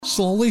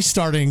slowly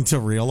starting to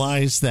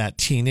realize that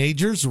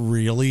teenagers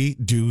really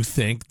do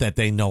think that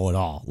they know it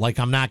all. Like,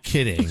 I'm not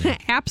kidding.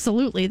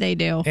 Absolutely, they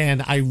do.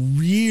 And I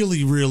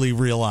really, really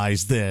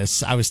realized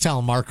this. I was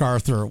telling Mark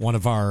Arthur, one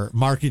of our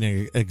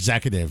marketing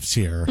executives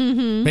here,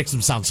 makes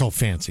him sound so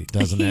fancy,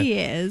 doesn't it? He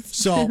is.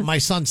 So my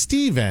son,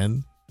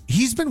 Steven,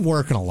 he's been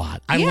working a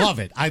lot. I love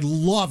it. I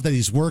love that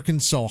he's working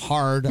so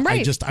hard.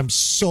 Right. I'm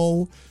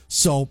so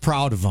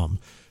proud of him.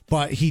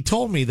 But he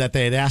told me that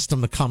they had asked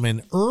him to come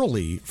in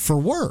early for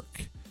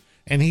work.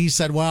 And he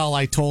said, well,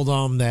 I told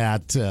him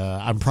that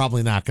I'm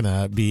probably not going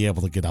to be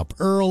able to get up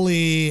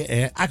early.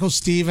 And I go,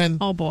 Steven.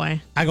 Oh,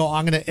 boy. I go,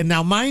 I'm going to. And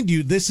now, mind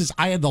you,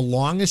 I had the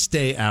longest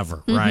day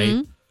ever,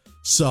 right?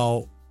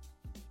 So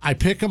I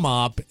pick him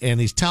up and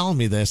he's telling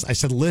me this. I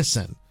said,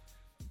 listen,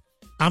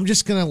 I'm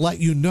just going to let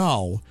you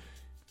know.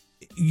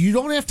 You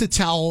don't have to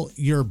tell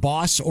your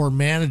boss or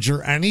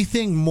manager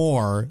anything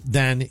more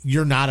than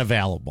you're not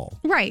available.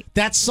 Right.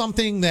 That's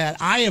something that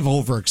I have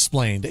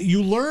over-explained.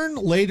 You learn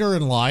later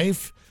in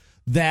life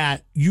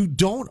that you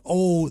don't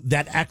owe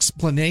that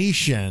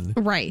explanation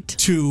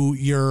to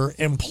your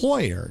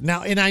employer.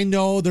 Now, and I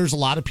know there's a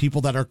lot of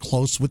people that are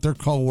close with their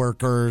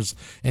coworkers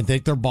and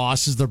think their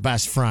boss is their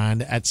best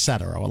friend,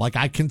 etc. Like,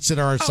 I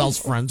consider ourselves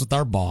friends with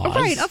our boss.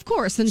 Right, of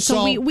course. And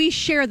so we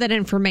share that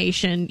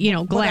information,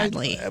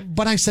 gladly.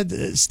 But I said,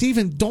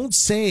 Steven, don't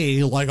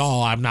say, like,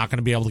 oh, I'm not going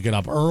to be able to get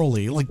up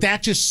early. Like,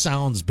 that just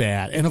sounds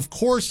bad. And, of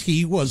course,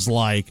 he was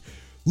like,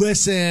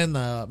 listen,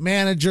 the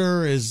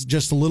manager is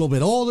just a little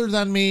bit older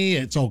than me.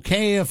 It's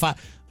okay if I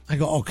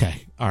go,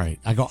 okay, all right.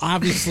 I go,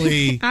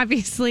 obviously, you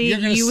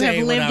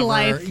have lived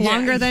life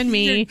longer than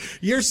me.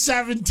 You're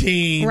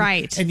 17.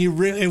 Right. And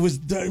it was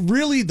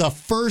really the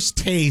first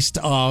taste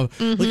of,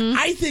 like,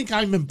 I think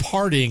I'm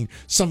imparting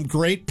some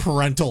great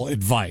parental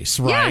advice,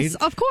 right? Yes,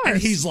 of course.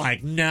 And he's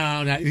like,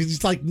 no,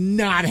 he's like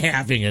not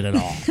having it at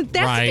all.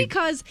 That's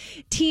because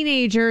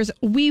teenagers,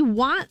 we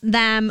want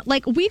them,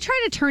 like, we try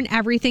to turn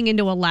everything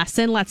into a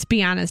lesson, let's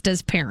be honest,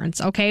 as parents,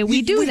 okay?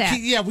 We do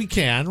that. We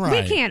can,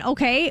 right. We can,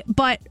 okay?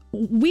 But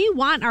we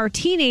want our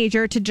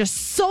teenager to just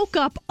soak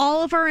up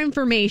all of our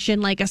information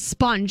like a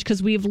sponge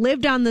because we've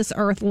lived on this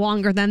earth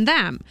longer than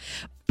them.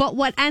 But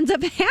what ends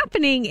up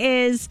happening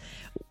is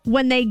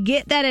when they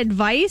get that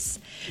advice,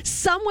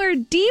 somewhere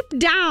deep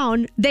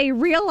down, they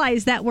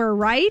realize that we're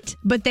right,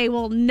 but they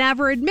will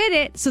never admit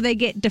it, so they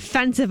get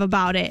defensive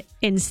about it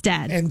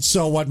instead. And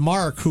so what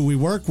Mark, who we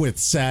work with,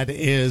 said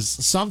is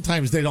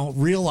sometimes they don't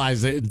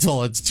realize it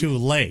until it's too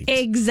late.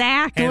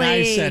 Exactly. And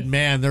I said,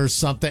 man, there's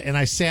something. And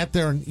I sat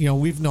there and,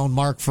 we've known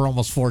Mark for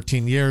almost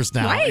 14 years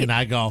now. Right. And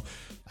I go,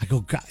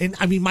 God. And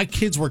I mean, my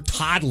kids were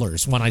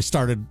toddlers when I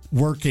started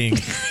working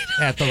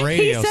at the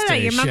radio he said station.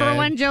 That. You remember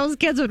when Joe's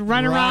kids would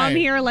run around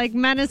here like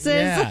menaces?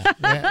 Yeah.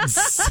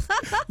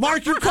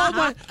 Mark, you called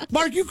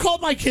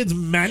my kids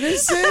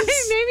menaces?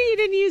 Maybe you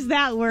didn't use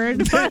that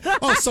word.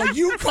 Oh, so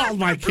you called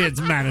my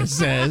kids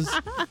menaces.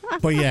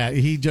 But yeah,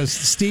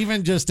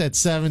 Steven just at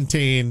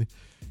 17,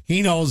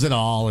 he knows it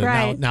all.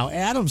 And now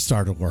Adam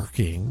started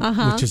working,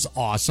 which is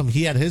awesome.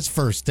 He had his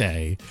first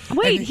day.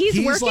 Wait, he's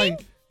working?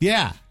 Like,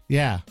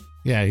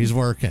 yeah, he's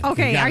working.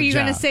 Okay, are you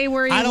going to say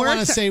where he works? I don't want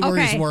to say where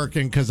he's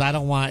working because I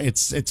don't want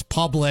it's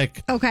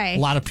public. Okay, a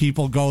lot of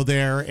people go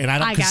there, and I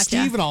don't. Because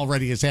Steven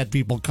already has had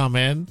people come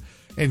in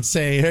and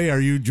say, "Hey, are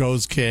you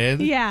Joe's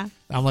kid?" Yeah.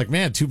 I'm like,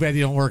 man, too bad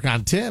you don't work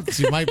on tips.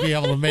 You might be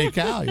able to make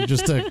out. You're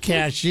just a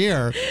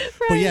cashier. Right.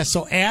 But yeah,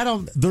 so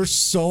Adam, they're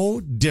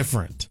so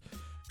different.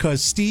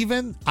 Because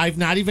Steven, I've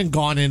not even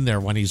gone in there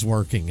when he's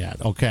working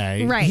yet.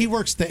 Okay, right? He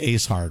works the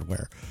Ace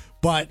Hardware.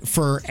 But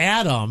for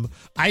Adam,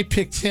 I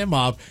picked him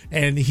up,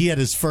 and he had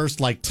his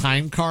first,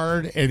 time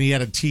card, and he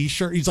had a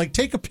T-shirt. He's like,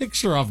 take a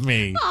picture of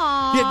me.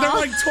 Aww. Yeah,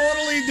 they're,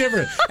 totally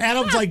different.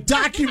 Adam's like,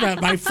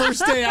 document my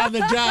first day on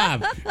the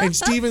job. And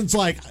Steven's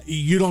like,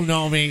 you don't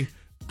know me.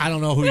 I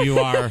don't know who you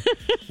are.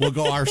 We'll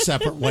go our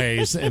separate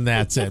ways, and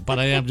that's it. But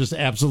I am just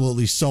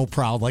absolutely so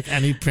proud, like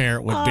any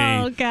parent would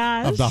be,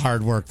 of the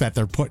hard work that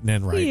they're putting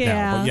in right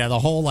now. But yeah, the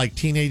whole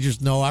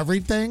teenagers know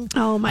everything.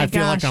 Oh my gosh. I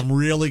feel like I'm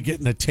really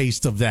getting a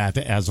taste of that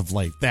as of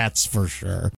late. That's for sure.